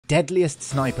deadliest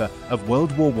sniper of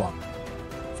World War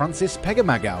I. Francis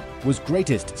Pegahmagabow was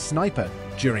greatest sniper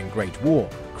during Great War,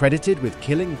 credited with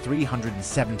killing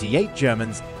 378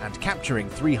 Germans and capturing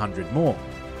 300 more.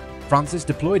 Francis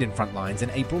deployed in front lines in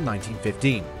April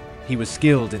 1915. He was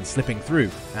skilled in slipping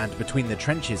through and between the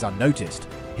trenches unnoticed.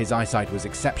 His eyesight was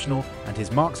exceptional and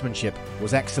his marksmanship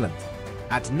was excellent.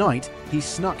 At night, he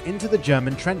snuck into the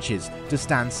German trenches to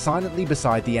stand silently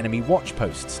beside the enemy watch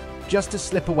posts, just to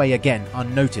slip away again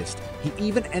unnoticed. He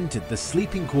even entered the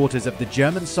sleeping quarters of the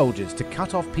German soldiers to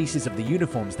cut off pieces of the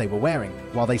uniforms they were wearing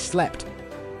while they slept.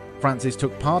 Francis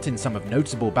took part in some of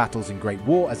notable battles in Great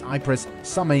War as Ypres,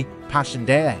 Somme,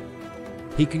 Passchendaele.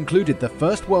 He concluded the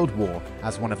First World War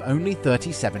as one of only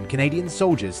 37 Canadian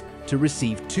soldiers to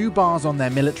receive 2 bars on their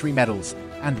military medals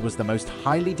and was the most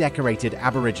highly decorated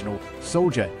Aboriginal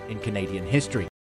soldier in Canadian history.